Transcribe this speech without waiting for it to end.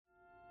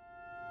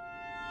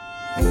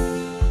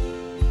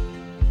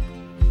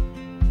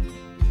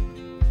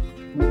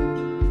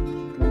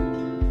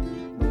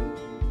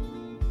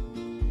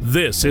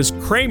This is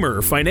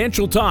Cramer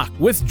Financial Talk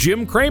with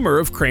Jim Cramer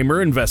of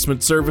Cramer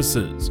Investment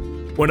Services.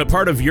 When a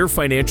part of your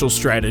financial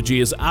strategy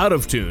is out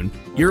of tune,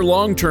 your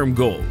long-term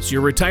goals,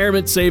 your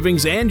retirement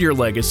savings, and your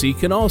legacy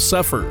can all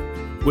suffer.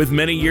 With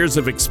many years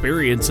of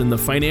experience in the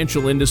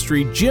financial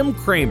industry, Jim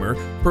Cramer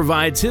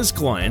provides his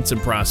clients and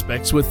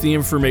prospects with the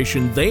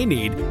information they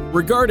need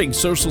regarding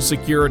Social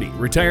Security,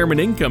 retirement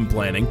income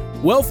planning,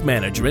 wealth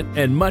management,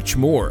 and much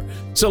more.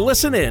 So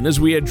listen in as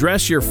we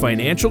address your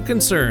financial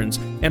concerns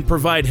and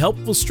provide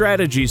helpful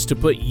strategies to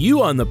put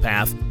you on the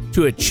path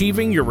to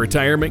achieving your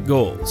retirement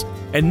goals.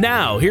 And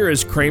now, here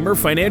is Cramer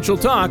Financial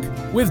Talk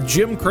with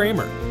Jim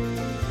Cramer.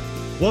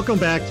 Welcome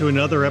back to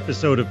another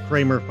episode of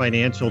Cramer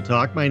Financial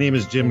Talk. My name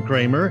is Jim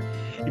Cramer.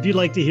 If you'd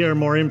like to hear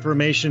more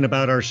information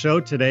about our show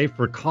today,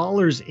 for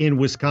callers in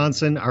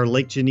Wisconsin, our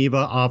Lake Geneva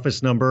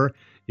office number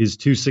is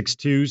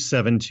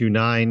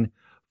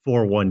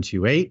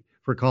 262-729-4128.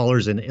 For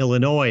callers in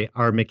Illinois,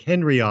 our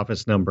McHenry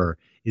office number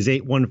is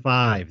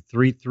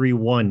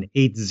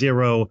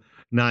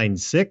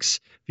 815-331-8096.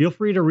 Feel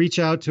free to reach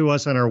out to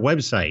us on our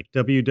website,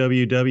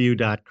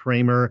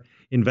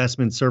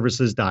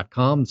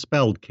 www.cramerinvestmentservices.com,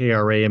 spelled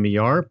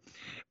Kramer.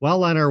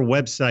 While on our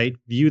website,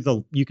 you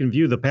can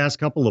view the past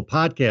couple of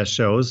podcast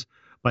shows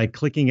by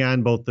clicking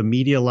on both the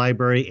media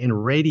library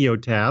and radio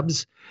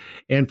tabs.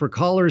 And for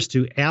callers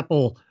to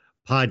Apple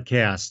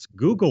Podcasts,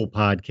 Google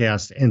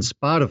Podcasts, and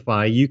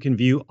Spotify, you can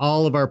view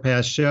all of our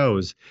past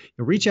shows.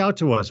 Reach out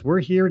to us. We're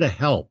here to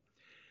help.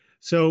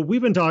 So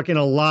we've been talking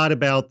a lot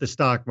about the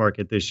stock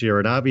market this year,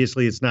 and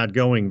obviously it's not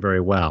going very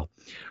well.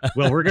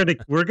 Well, we're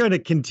going to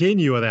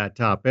continue with that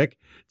topic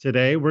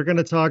today. We're going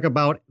to talk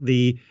about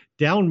the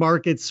down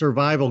market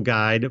survival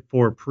guide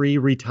for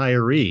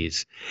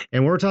pre-retirees.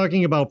 And we're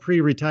talking about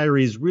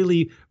pre-retirees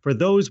really for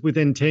those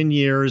within 10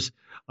 years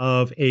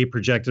of a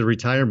projected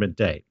retirement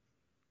date.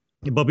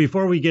 But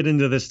before we get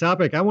into this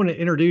topic, I want to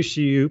introduce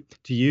you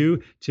to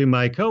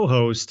my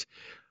co-host,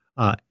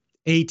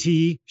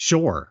 A.T.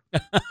 Shore.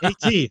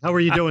 A.T., how are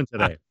you doing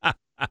today?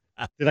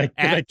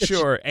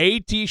 Shore,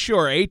 A.T.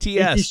 Shore,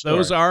 ATS.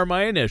 Those are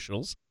my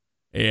initials.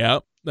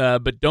 Yep.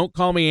 But don't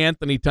call me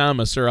Anthony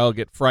Thomas or I'll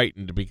get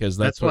frightened because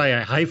that's why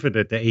I hyphened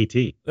it to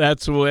A.T.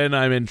 That's when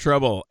I'm in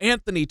trouble.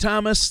 Anthony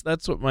Thomas,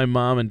 that's what my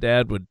mom and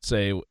dad would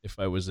say if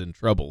I was in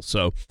trouble.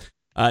 So,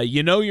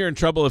 you're in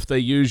trouble if they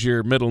use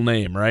your middle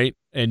name, right?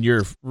 And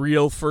your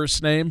real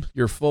first name,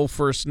 your full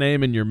first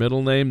name and your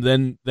middle name,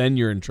 then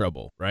you're in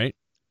trouble, right?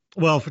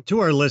 Well,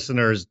 to our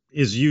listeners,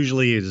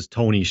 is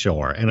Tony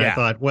Shore. And yeah. I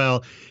thought,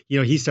 well,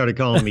 he started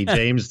calling me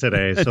James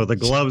today, so the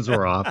gloves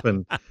were off.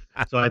 And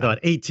so I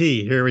thought, AT,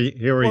 here we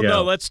go.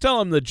 No, let's tell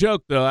him the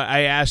joke, though. I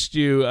asked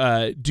you,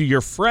 do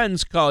your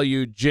friends call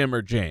you Jim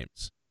or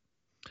James?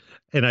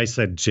 And I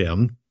said,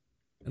 Jim.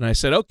 And I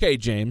said, okay,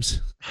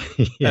 James.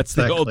 That's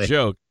exactly. The old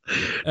joke.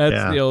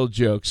 That's the old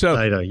joke. So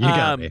I know, you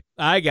got me.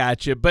 I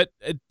got you. But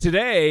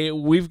today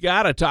we've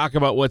got to talk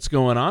about what's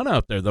going on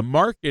out there. The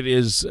market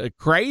is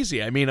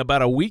crazy. I mean,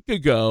 about a week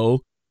ago,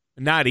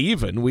 not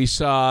even, we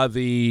saw at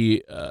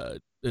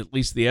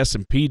least the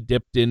S&P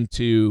dipped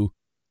into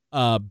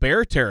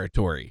bear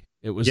territory.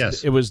 It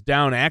was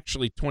down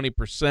actually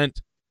 20%.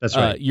 That's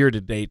right. Year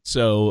to date.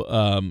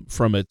 So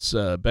from its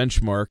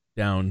benchmark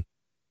down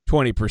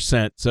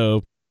 20%.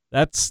 So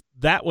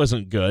that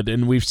wasn't good,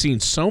 and we've seen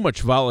so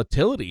much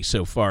volatility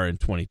so far in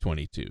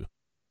 2022.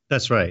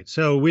 That's right.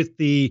 So with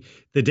the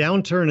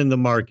downturn in the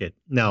market,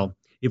 now,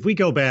 if we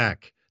go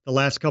back the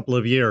last couple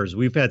of years,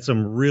 we've had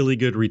some really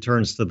good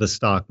returns to the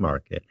stock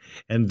market.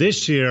 And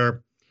this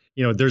year,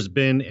 there's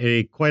been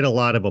quite a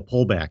lot of a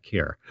pullback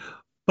here.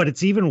 But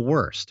it's even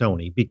worse,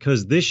 Tony,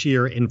 because this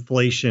year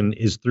inflation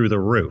is through the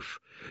roof.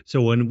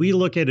 So when we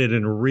look at it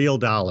in real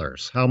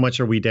dollars, how much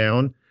are we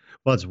down?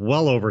 Well, it's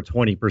well over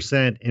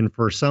 20%. And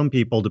for some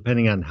people,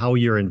 depending on how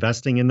you're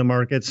investing in the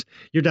markets,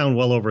 you're down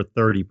well over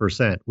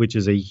 30%, which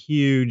is a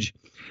huge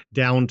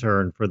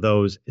downturn for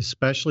those,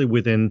 especially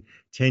within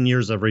 10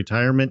 years of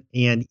retirement,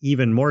 and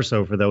even more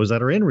so for those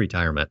that are in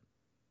retirement.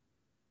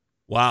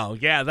 Wow.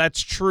 Yeah,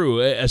 that's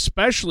true.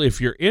 Especially if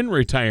you're in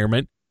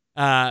retirement,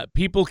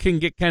 people can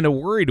get kind of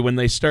worried when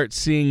they start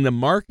seeing the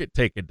market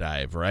take a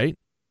dive, right?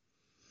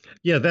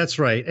 Yeah, that's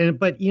right.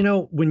 But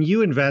when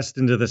you invest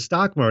into the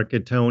stock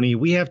market, Tony,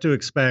 we have to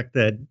expect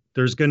that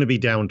there's going to be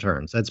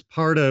downturns. That's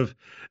part of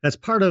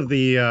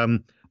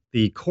the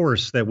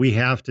course that we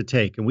have to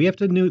take, and we have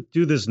to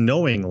do this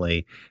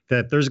knowingly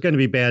that there's going to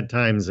be bad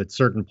times at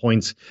certain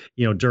points,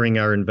 during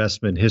our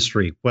investment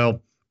history.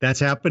 Well, that's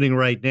happening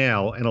right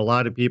now, and a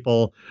lot of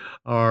people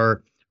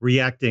are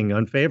reacting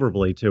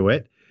unfavorably to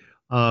it.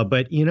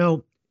 But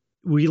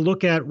we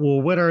look at, well,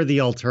 what are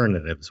the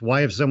alternatives? Why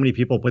have so many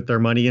people put their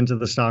money into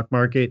the stock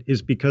market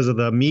is because of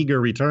the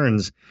meager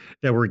returns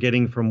that we're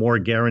getting from more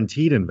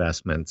guaranteed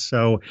investments.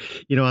 So,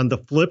 on the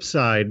flip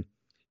side,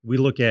 we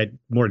look at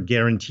more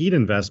guaranteed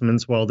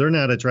investments. Well, they're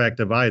not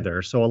attractive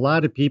either. So a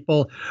lot of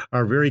people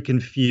are very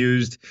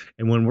confused.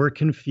 And when we're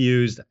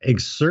confused,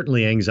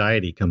 certainly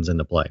anxiety comes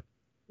into play.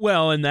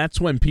 Well, and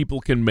that's when people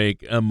can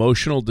make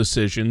emotional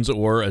decisions,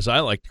 or as I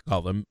like to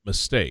call them,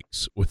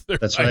 mistakes with their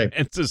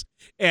finances,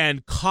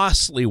 and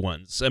costly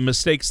ones, and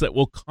mistakes that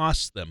will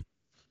cost them.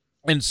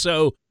 And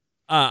so,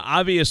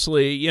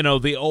 obviously,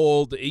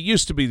 it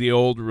used to be the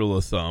old rule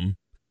of thumb,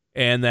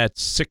 and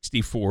that's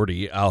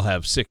 60-40. I'll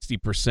have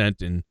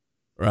 60% in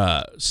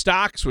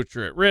stocks, which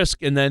are at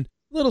risk, and then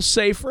a little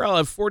safer, I'll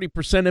have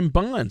 40% in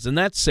bonds. And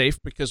that's safe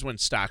because when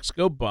stocks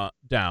go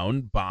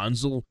down,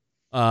 bonds will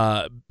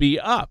be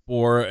up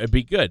or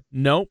be good.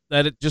 No,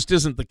 it just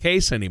isn't the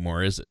case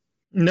anymore, is it?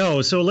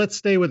 No. So let's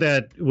stay with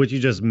that, what you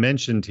just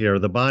mentioned here.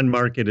 The bond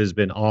market has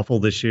been awful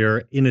this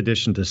year, in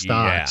addition to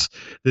stocks. Yeah.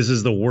 This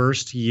is the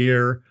worst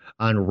year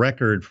on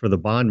record for the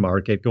bond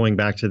market going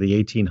back to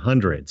the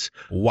 1800s.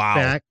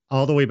 Wow.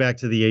 All the way back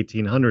to the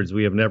 1800s.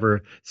 We have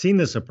never seen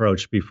this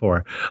approach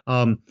before.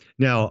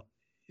 Now,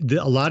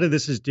 a lot of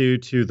this is due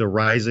to the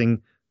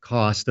rising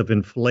cost of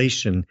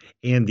inflation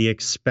and the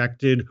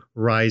expected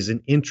rise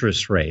in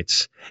interest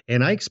rates.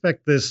 And I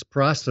expect this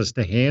process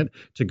to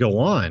go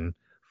on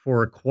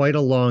for quite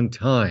a long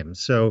time.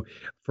 So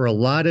for a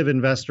lot of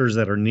investors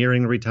that are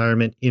nearing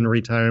retirement, in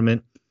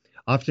retirement,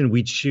 often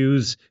we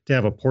choose to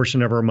have a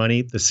portion of our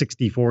money, the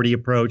 60-40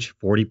 approach,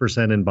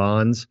 40% in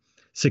bonds,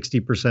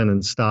 60%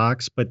 in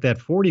stocks. But that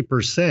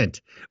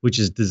 40%, which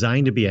is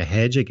designed to be a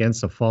hedge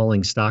against a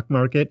falling stock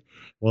market,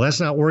 well, that's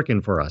not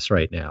working for us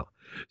right now.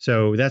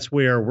 So that's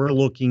where we're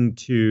looking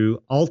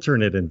to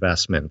alternate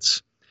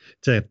investments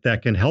that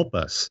can help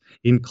us,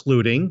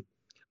 including,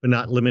 but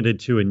not limited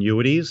to,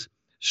 annuities,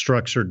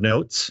 structured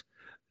notes.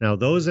 Now,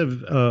 those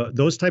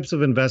types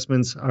of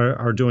investments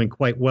are doing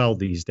quite well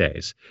these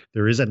days.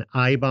 There is an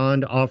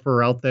iBond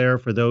offer out there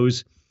for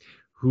those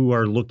who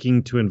are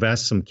looking to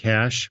invest some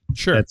cash.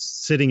 Sure. That's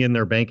sitting in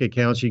their bank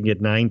accounts. You can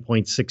get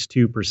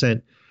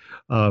 9.62%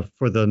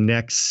 for the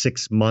next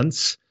 6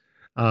 months.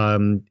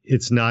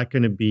 It's not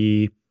going to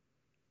be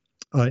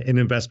an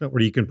investment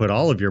where you can put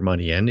all of your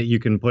money in. You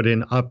can put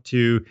in up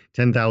to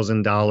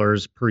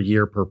 $10,000 per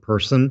year per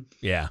person.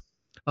 Yeah.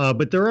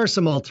 But there are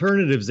some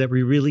alternatives that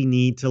we really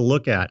need to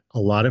look at. A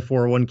lot of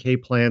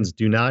 401k plans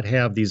do not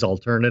have these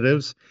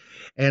alternatives.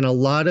 And a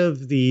lot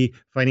of the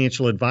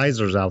financial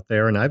advisors out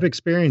there, and I've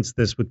experienced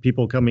this with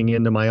people coming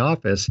into my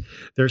office,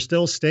 they're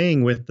still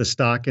staying with the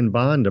stock and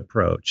bond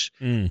approach.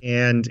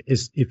 And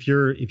if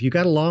you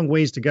got a long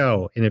ways to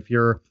go, and if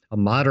you're a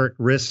moderate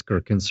risk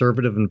or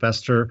conservative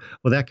investor,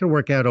 well, that can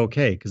work out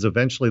okay, because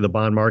eventually the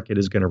bond market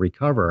is going to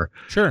recover.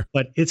 Sure.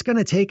 But it's going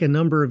to take a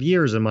number of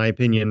years, in my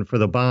opinion, for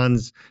the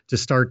bonds to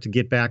start to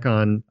get back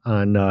on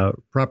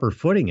proper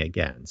footing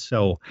again.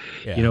 So,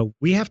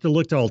 we have to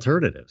look to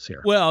alternatives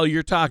here. Well,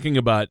 you're talking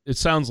about, it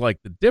sounds like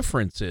the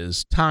difference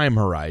is time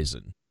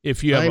horizon.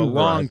 If you have a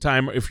long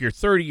time, if you're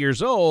 30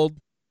 years old,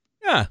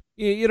 yeah,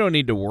 you don't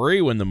need to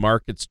worry when the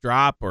markets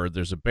drop or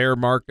there's a bear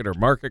market or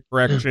market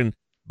correction.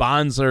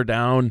 Bonds are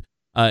down.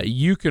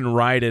 You can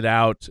ride it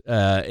out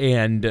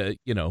and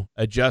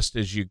adjust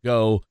as you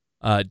go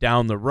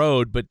down the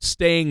road. But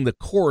staying the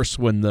course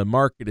when the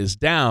market is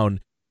down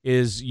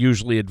is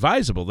usually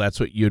advisable. That's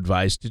what you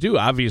advise to do.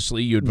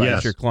 Obviously, you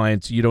advise your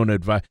clients. You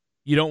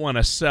don't want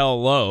to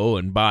sell low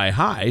and buy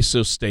high,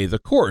 so stay the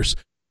course.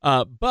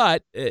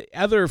 But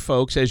other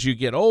folks, as you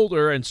get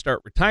older and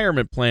start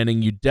retirement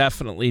planning, you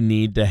definitely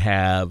need to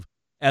have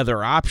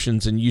other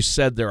options. And you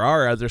said there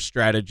are other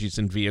strategies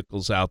and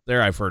vehicles out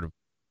there. I've heard of,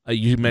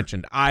 you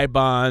mentioned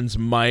iBonds,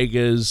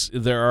 MYGAs.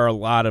 There are a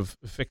lot of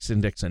fixed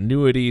index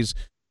annuities.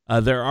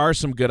 There are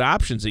some good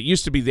options. It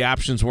used to be the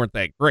options weren't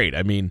that great.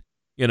 I mean,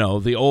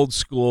 the old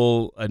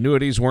school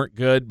annuities weren't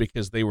good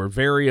because they were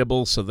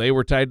variable, so they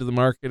were tied to the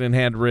market and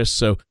had risk.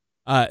 So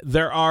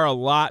there are a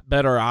lot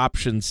better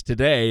options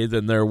today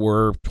than there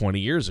were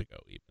 20 years ago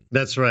even.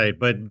 That's right.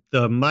 But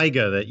the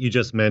MYGA that you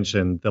just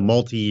mentioned, the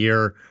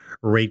multi-year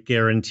rate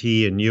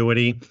guarantee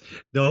annuity,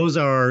 those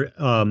are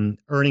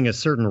earning a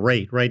certain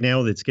rate right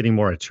now that's getting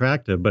more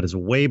attractive, but it's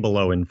way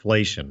below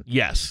inflation.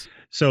 Yes.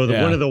 So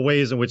one of the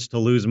ways in which to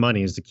lose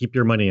money is to keep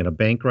your money in a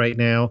bank right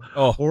now,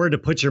 or to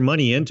put your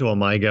money into a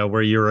MYGA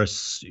where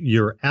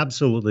you're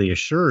absolutely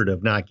assured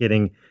of not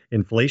getting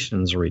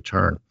inflation's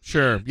return.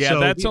 Sure. Yeah, so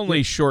that's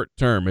only short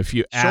term. If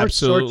you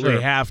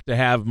absolutely have to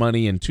have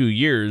money in 2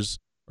 years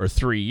or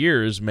 3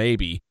 years,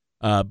 maybe.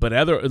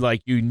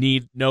 But you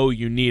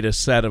need a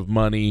set of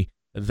money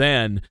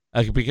then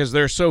because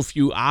there are so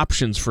few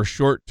options for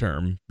short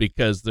term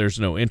because there's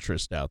no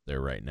interest out there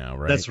right now,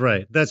 right?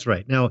 That's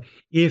right. Now,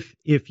 if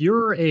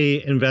you're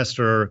a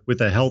investor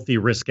with a healthy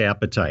risk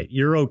appetite,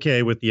 you're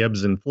okay with the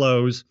ebbs and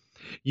flows.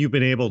 You've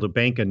been able to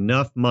bank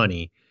enough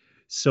money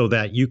so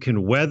that you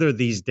can weather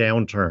these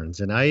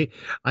downturns. And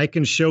I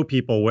can show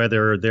people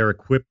whether they're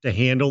equipped to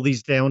handle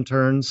these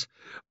downturns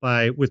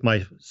with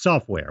my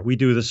software. We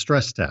do the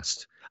stress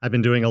test. I've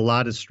been doing a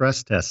lot of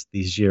stress tests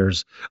this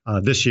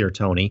year,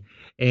 Tony,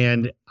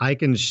 and I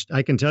can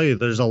tell you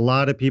there's a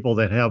lot of people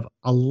that have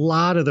a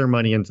lot of their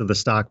money into the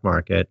stock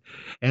market,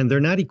 and they're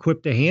not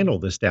equipped to handle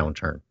this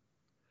downturn.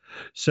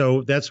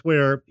 So that's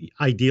where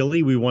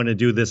ideally we want to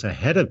do this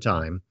ahead of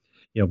time,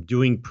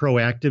 doing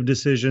proactive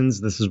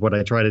decisions. This is what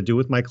I try to do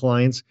with my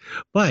clients.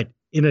 But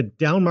in a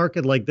down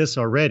market like this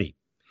already,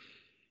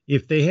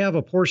 if they have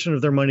a portion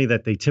of their money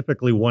that they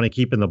typically want to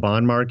keep in the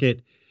bond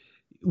market,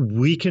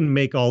 we can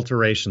make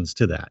alterations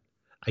to that.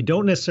 I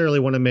don't necessarily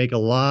want to make a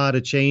lot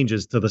of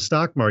changes to the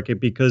stock market,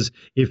 because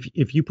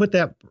if you put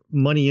that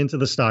money into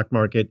the stock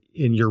market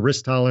and your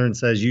risk tolerance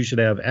says you should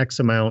have X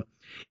amount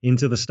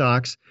into the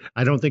stocks,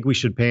 I don't think we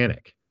should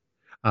panic.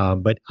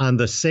 But on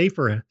the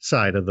safer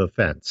side of the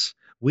fence,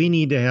 we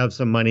need to have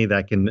some money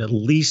that can at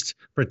least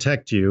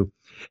protect you.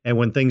 And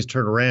when things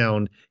turn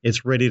around,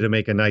 it's ready to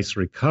make a nice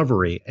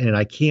recovery. And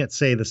I can't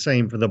say the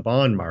same for the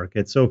bond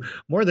market. So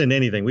more than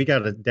anything, we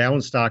got a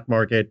down stock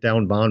market,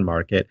 down bond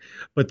market.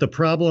 But the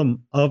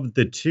problem of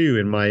the two,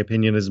 in my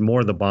opinion, is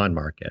more the bond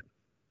market.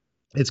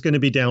 It's going to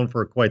be down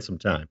for quite some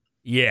time.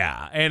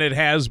 Yeah, and it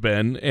has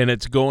been, and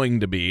it's going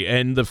to be.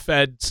 And the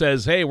Fed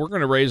says, hey, we're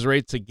going to raise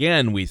rates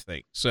again, we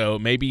think. So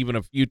maybe even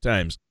a few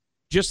times.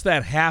 Just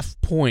that half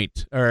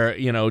point, or,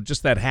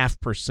 just that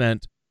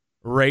 0.5%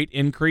 rate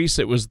increase.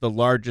 It was the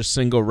largest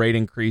single rate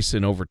increase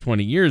in over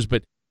 20 years.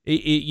 But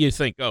you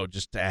think,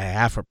 just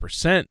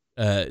 0.5%.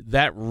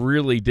 That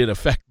really did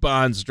affect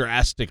bonds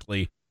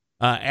drastically,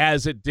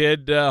 as it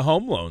did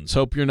home loans.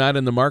 Hope you're not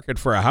in the market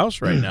for a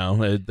house right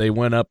now. They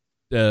went up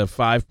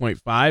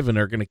 5.5 and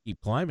are going to keep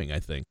climbing, I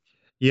think.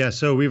 Yeah,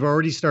 so we've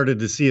already started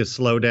to see a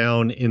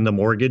slowdown in the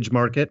mortgage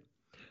market.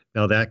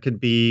 Now that could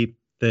be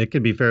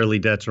fairly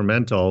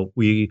detrimental.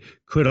 We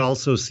could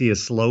also see a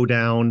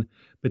slowdown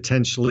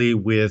potentially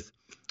with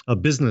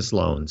business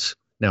loans.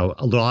 Now,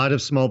 a lot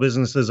of small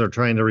businesses are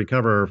trying to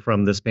recover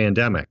from this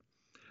pandemic.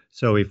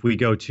 So if we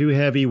go too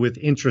heavy with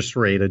interest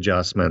rate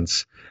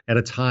adjustments at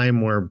a time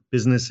where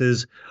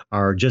businesses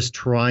are just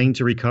trying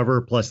to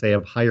recover, plus they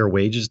have higher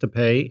wages to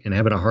pay and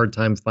having a hard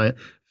time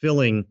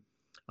filling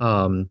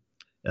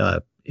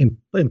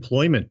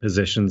employment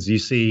positions, you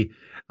see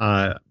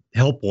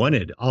help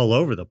wanted all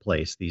over the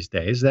place these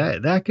days.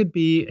 That could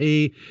be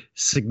a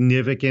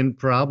significant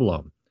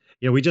problem.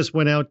 We just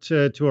went out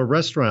to a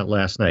restaurant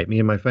last night, me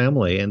and my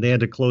family, and they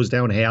had to close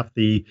down half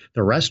the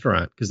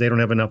restaurant because they don't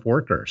have enough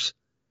workers.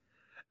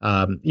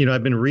 I've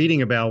been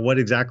reading about what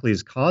exactly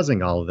is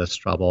causing all of this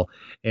trouble,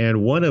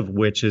 and one of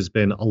which has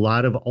been a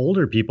lot of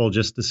older people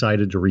just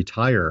decided to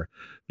retire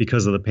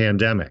because of the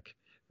pandemic,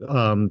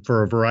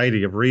 for a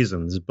variety of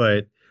reasons.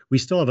 But we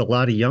still have a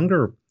lot of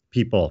younger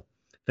people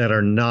that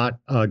are not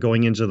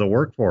going into the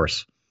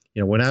workforce.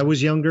 When I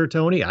was younger,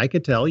 Tony, I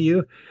could tell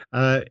you,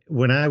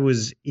 when I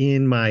was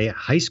in my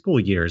high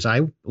school years,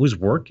 I was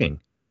working.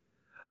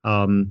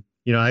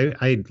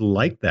 I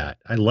like that.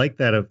 I like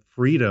that of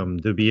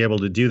freedom to be able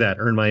to do that,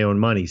 earn my own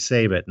money,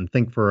 save it, and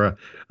think for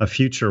a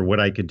future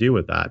what I could do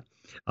with that.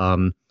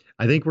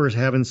 I think we're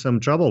having some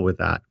trouble with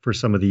that for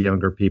some of the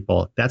younger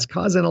people. That's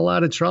causing a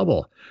lot of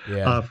trouble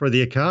for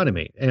the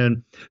economy.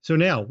 And so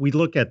now we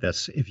look at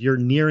this. If you're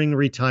nearing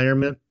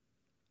retirement,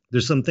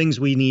 there's some things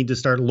we need to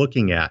start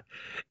looking at.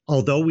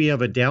 Although we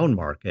have a down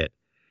market,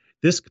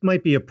 this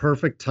might be a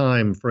perfect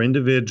time for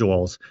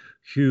individuals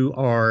who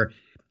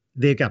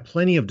they've got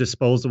plenty of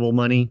disposable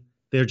money.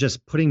 They're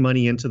just putting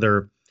money into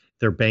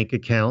their bank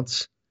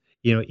accounts.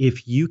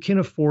 If you can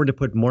afford to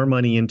put more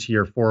money into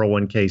your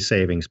 401k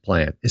savings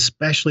plan,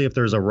 especially if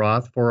there's a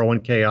Roth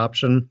 401k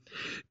option,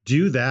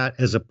 do that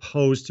as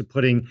opposed to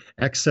putting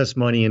excess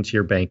money into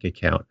your bank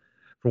account.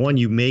 For one,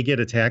 you may get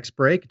a tax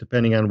break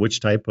depending on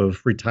which type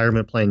of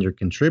retirement plan you're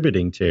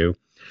contributing to,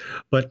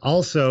 but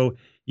also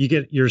you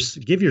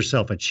give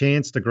yourself a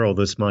chance to grow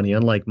this money,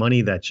 unlike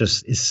money that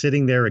just is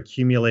sitting there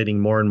accumulating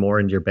more and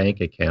more in your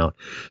bank account.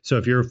 So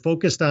if you're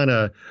focused on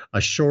a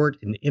short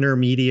and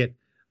intermediate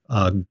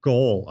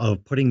goal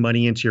of putting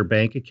money into your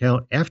bank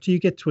account, after you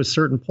get to a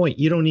certain point,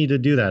 you don't need to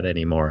do that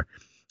anymore.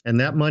 And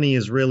that money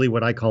is really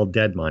what I call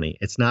dead money.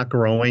 It's not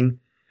growing.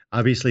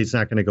 Obviously, it's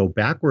not going to go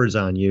backwards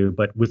on you,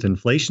 but with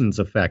inflation's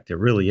effect, it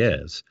really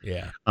is.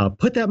 Yeah.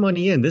 Put that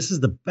money in. This is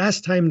the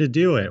best time to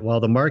do it. While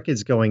the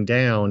market's going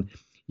down,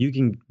 you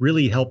can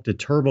really help to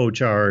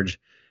turbocharge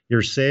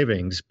your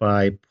savings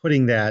by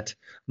putting that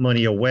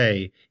money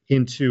away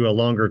into a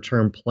longer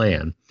term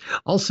plan.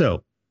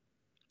 Also,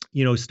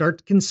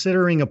 start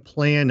considering a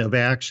plan of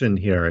action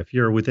here. If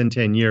you're within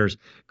 10 years,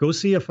 go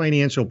see a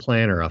financial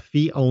planner. A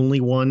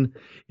fee-only one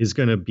is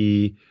going to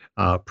be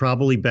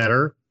probably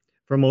better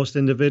for most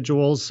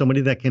individuals.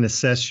 Somebody that can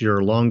assess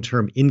your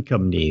long-term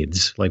income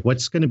needs, like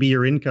what's going to be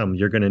your income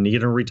you're going to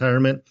need in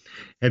retirement.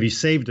 Have you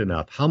saved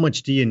enough? How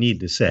much do you need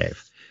to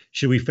save?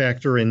 Should we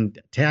factor in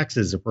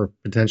taxes or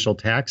potential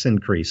tax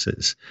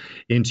increases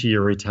into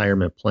your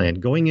retirement plan?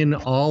 Going in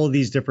all of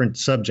these different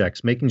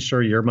subjects, making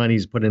sure your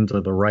money's put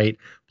into the right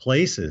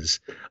places.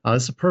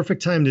 It's a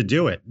perfect time to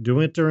do it.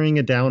 Do it during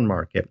a down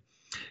market.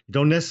 You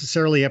don't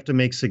necessarily have to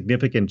make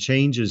significant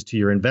changes to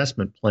your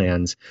investment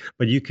plans,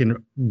 but you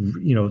can,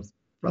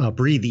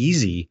 breathe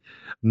easy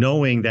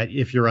knowing that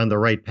if you're on the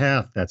right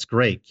path, that's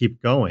great.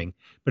 Keep going.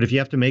 But if you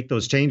have to make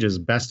those changes,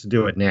 best to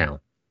do it now.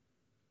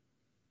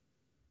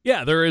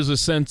 Yeah, there is a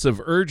sense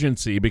of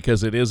urgency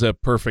because it is a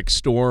perfect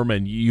storm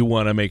and you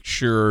want to make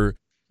sure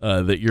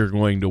that you're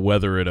going to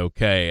weather it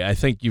okay. I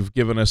think you've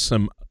given us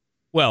a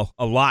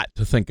lot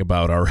to think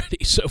about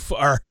already so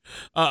far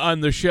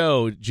on the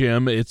show,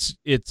 Jim. It's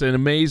an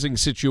amazing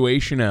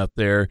situation out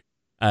there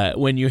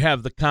when you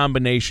have the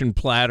combination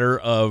platter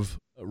of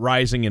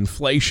rising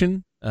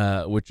inflation,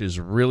 which is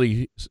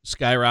really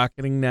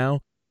skyrocketing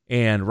now,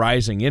 and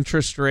rising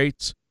interest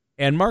rates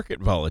and market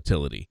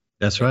volatility.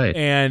 That's right.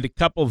 And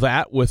couple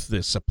that with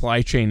the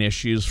supply chain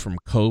issues from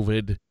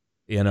COVID,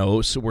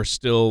 so we're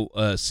still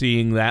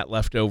seeing that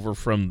left over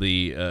from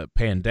the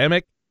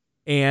pandemic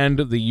and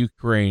the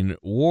Ukraine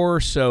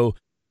war. So,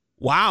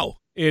 wow,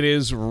 it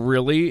is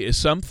really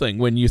something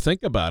when you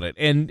think about it.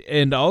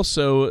 And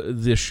also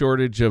the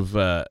shortage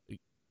of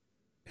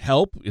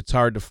help. It's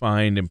hard to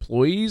find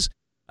employees.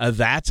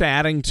 That's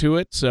adding to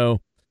it.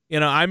 So,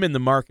 I'm in the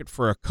market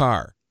for a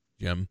car,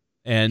 Jim.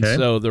 And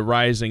so the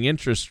rising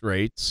interest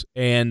rates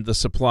and the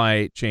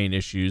supply chain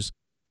issues,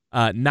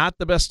 not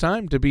the best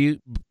time to be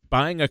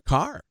buying a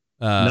car.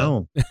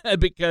 No.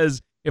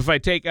 Because if I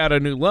take out a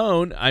new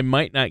loan, I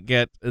might not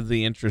get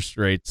the interest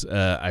rates.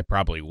 I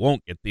probably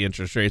won't get the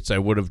interest rates I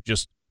would have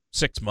just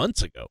 6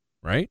 months ago,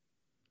 right?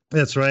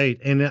 That's right.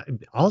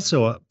 And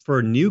also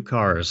for new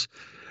cars,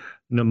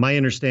 my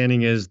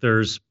understanding is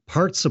there's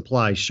part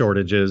supply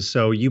shortages.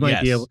 So you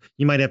might you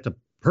might have to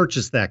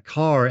purchase that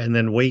car and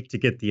then wait to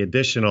get the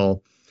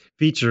additional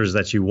features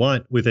that you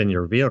want within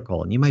your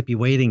vehicle. And you might be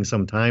waiting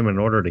some time in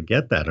order to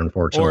get that,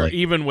 unfortunately. Or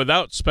even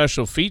without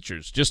special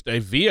features, just a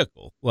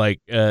vehicle. Like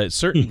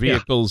certain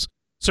vehicles,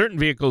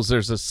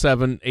 there's a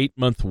 7-8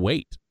 month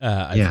wait.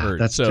 I've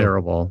heard. That's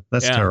terrible.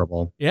 That's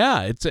terrible.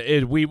 Yeah,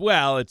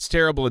 it's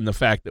terrible in the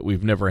fact that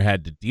we've never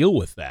had to deal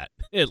with that,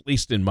 at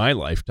least in my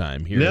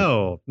lifetime here.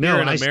 No.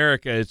 Here in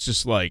America, it's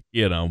just like,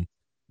 the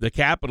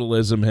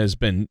capitalism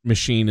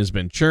machine has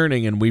been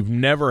churning, and we've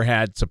never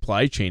had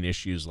supply chain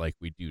issues like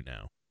we do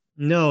now.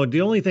 No,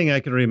 the only thing I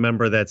can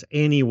remember that's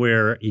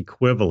anywhere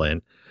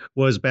equivalent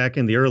was back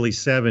in the early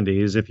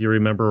 70s, if you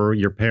remember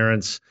your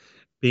parents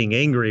being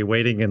angry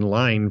waiting in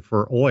line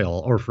for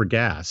oil or for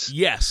gas.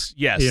 Yes.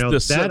 I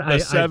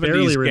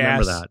barely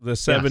remember that. The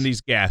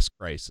 70s gas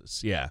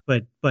crisis, yeah.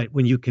 But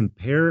when you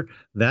compare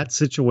that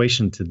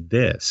situation to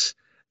this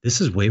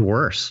is way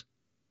worse.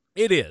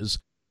 It is.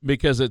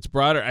 Because it's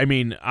broader. I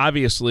mean,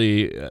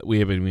 obviously, we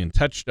haven't even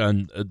touched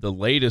on the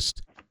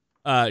latest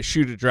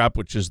shoe to drop,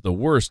 which is the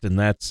worst, and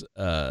that's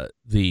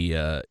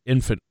the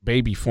infant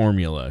baby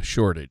formula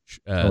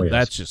shortage.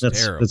 That's just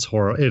terrible. That's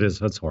horrible. It is.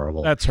 That's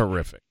horrible. That's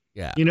horrific.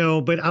 Yeah.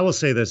 But I will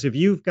say this. If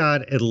you've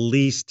got at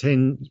least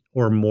 10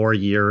 or more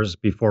years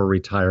before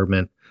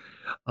retirement,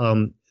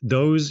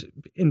 those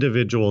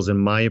individuals, in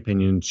my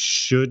opinion,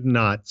 should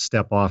not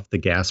step off the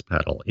gas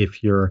pedal.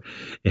 If you're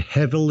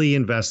heavily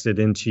invested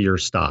into your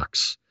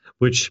stocks,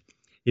 which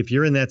if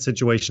you're in that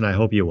situation, I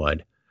hope you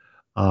would.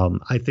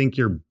 I think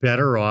you're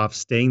better off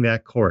staying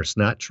that course,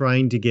 not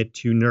trying to get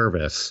too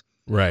nervous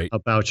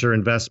about your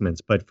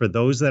investments. But for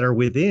those that are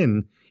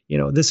within,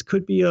 this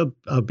could be a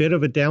bit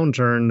of a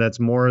downturn that's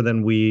more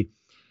than we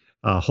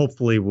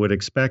hopefully would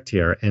expect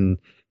here. And,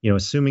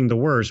 assuming the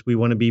worst, we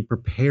want to be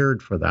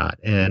prepared for that.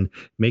 And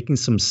making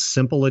some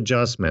simple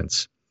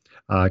adjustments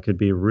could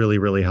be really,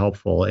 really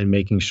helpful in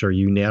making sure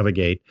you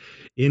navigate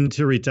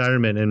into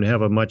retirement and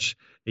have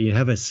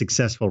a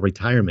successful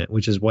retirement,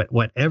 which is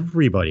what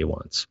everybody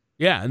wants.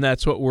 Yeah, and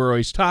that's what we're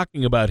always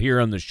talking about here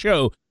on the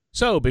show.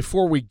 So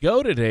before we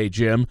go today,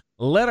 Jim,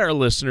 let our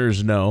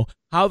listeners know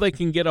how they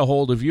can get a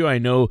hold of you. I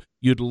know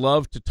you'd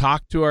love to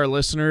talk to our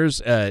listeners,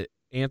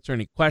 answer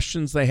any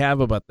questions they have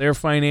about their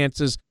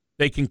finances.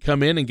 They can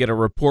come in and get a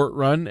report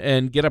run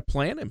and get a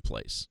plan in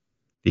place.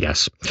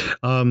 Yes.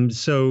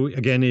 So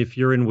again, if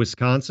you're in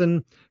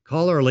Wisconsin,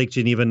 call our Lake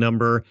Geneva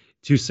number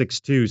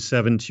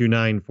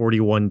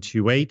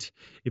 262-729-4128.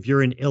 If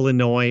you're in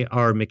Illinois,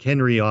 our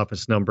McHenry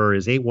office number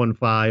is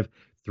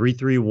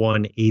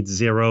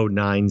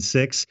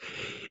 815-331-8096.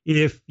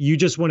 If you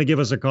just want to give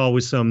us a call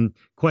with some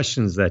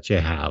questions that you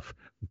have,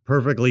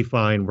 perfectly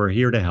fine. We're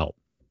here to help.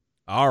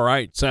 All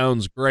right.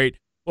 Sounds great.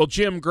 Well,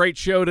 Jim, great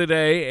show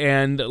today.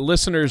 And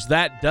listeners,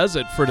 that does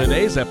it for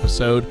today's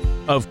episode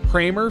of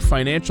Kramer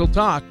Financial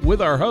Talk with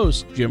our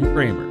host, Jim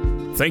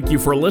Kramer. Thank you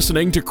for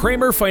listening to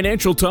Kramer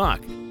Financial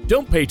Talk.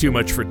 Don't pay too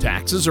much for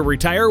taxes or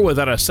retire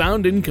without a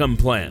sound income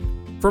plan.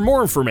 For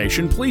more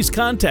information, please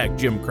contact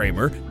Jim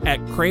Kramer at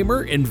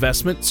Kramer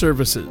Investment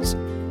Services.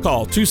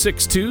 Call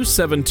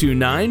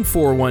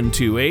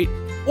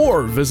 262-729-4128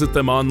 or visit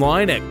them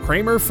online at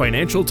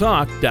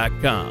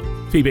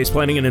kramerfinancialtalk.com. Fee-based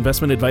planning and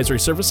investment advisory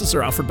services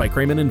are offered by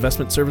Kramer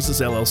Investment Services,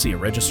 LLC, a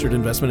registered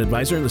investment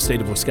advisor in the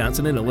state of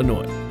Wisconsin and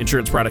Illinois.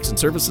 Insurance products and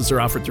services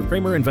are offered through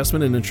Kramer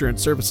Investment and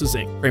Insurance Services,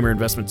 Inc. Kramer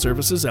Investment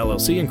Services,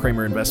 LLC, and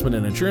Kramer Investment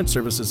and Insurance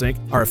Services, Inc.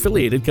 are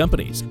affiliated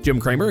companies. Jim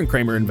Kramer and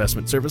Kramer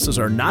Investment Services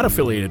are not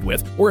affiliated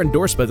with or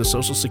endorsed by the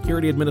Social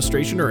Security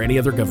Administration or any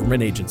other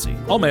government agency.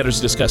 All matters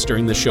discussed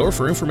during this show are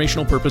for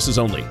informational purposes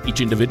only.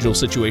 Each individual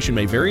situation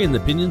may vary, and the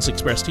opinions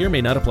expressed here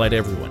may not apply to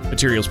everyone.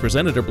 Materials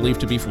presented are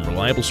believed to be from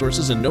reliable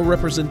sources, and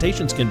no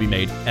representations can be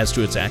made as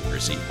to its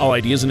accuracy. All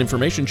ideas and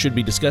information should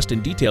be discussed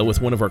in detail with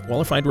one of our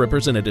qualified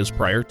representatives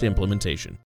prior to implementation.